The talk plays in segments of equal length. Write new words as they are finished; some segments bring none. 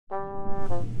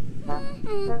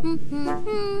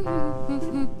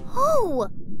Oh,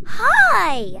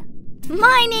 hi!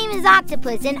 My name is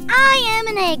Octopus and I am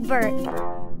an Egbert.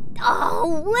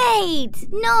 Oh, wait!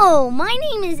 No, my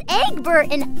name is Egbert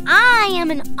and I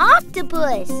am an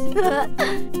octopus.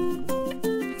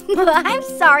 I'm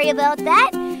sorry about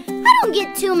that. I don't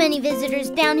get too many visitors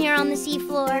down here on the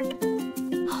seafloor.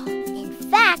 In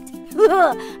fact,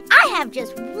 I have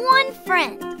just one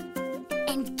friend.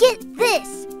 And get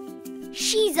this,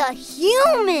 she's a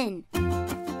human.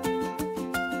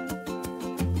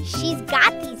 She's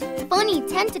got these funny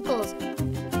tentacles,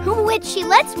 which she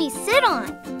lets me sit on.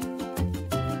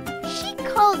 She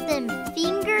calls them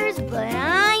fingers, but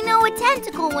I know a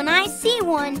tentacle when I see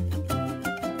one.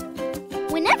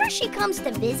 Whenever she comes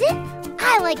to visit,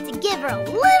 I like to give her a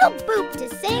little boop to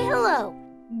say hello.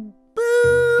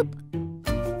 Boop.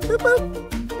 Boop, boop,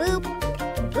 boop,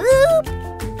 boop,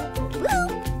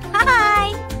 boop.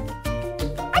 Hi.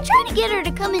 I try to get her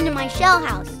to come into my shell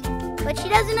house, but she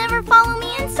doesn't ever follow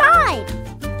me inside.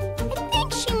 I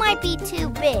think she might be too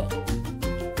big.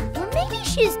 Or maybe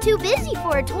she's too busy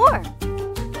for a tour.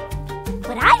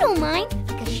 But I don't mind,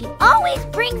 because she always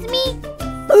brings me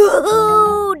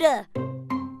food.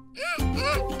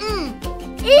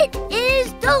 It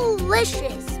is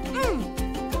delicious.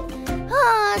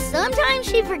 Sometimes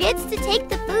she forgets to take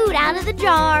the food out of the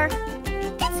jar.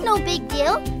 It's no big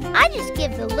deal. I just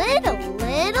give the lid a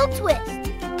little twist.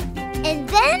 And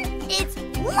then it's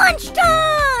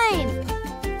lunchtime!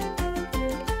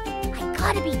 I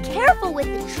gotta be careful with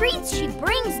the treats she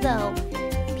brings, though,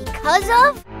 because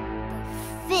of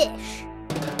the fish.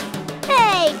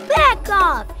 Hey, back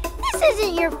off! This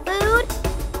isn't your food.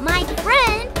 My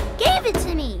friend gave it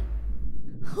to me.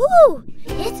 Whew,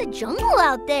 it's a jungle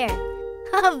out there.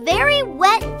 A very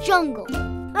wet jungle.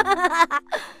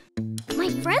 My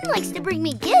friend likes to bring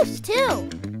me gifts, too.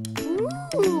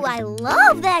 Ooh, I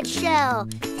love that shell.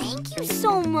 Thank you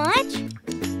so much.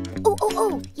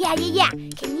 Oh, yeah.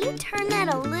 Can you turn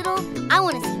that a little? I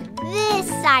want to see this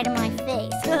side of my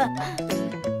face.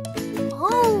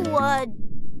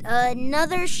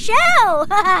 Another shell.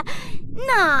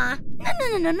 Nah,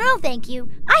 no, thank you.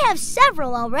 I have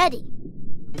several already.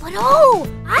 But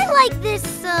I like this,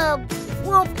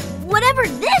 whatever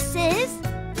this is.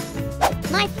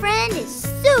 My friend is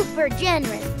super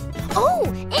generous. Oh,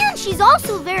 and she's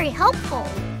also very helpful.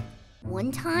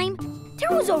 One time,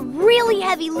 there was a really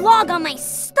heavy log on my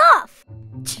stuff.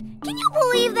 Can you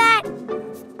believe that?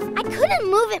 I couldn't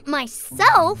move it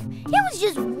myself. It was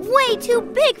just way too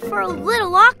big for a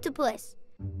little octopus.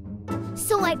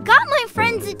 So I got my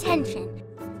friend's attention.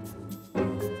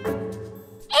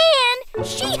 And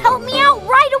she helped me out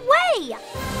right away.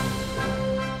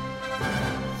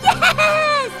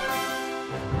 Yes!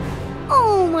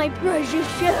 Oh, my precious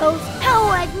shells. How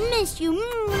I've missed you.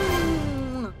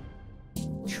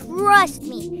 Trust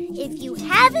me, if you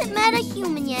haven't met a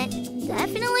human yet,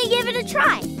 definitely give it a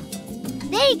try.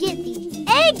 They get the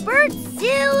Egbert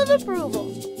seal of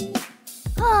approval.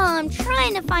 Oh, I'm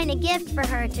trying to find a gift for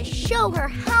her to show her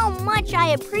how much I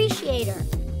appreciate her.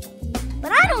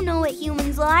 But I don't know what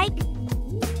humans like.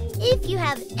 If you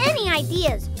have any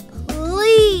ideas,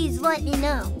 please let me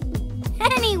know.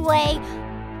 Anyway,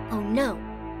 oh no,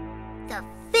 the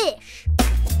fish.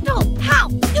 Oh, pow!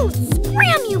 You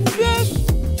scram, you fish!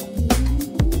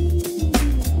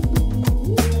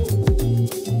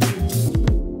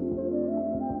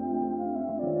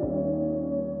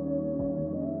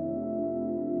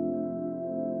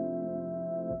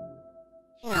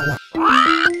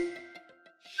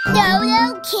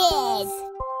 Dodo Kids.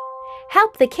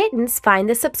 Help the kittens find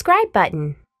the subscribe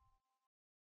button.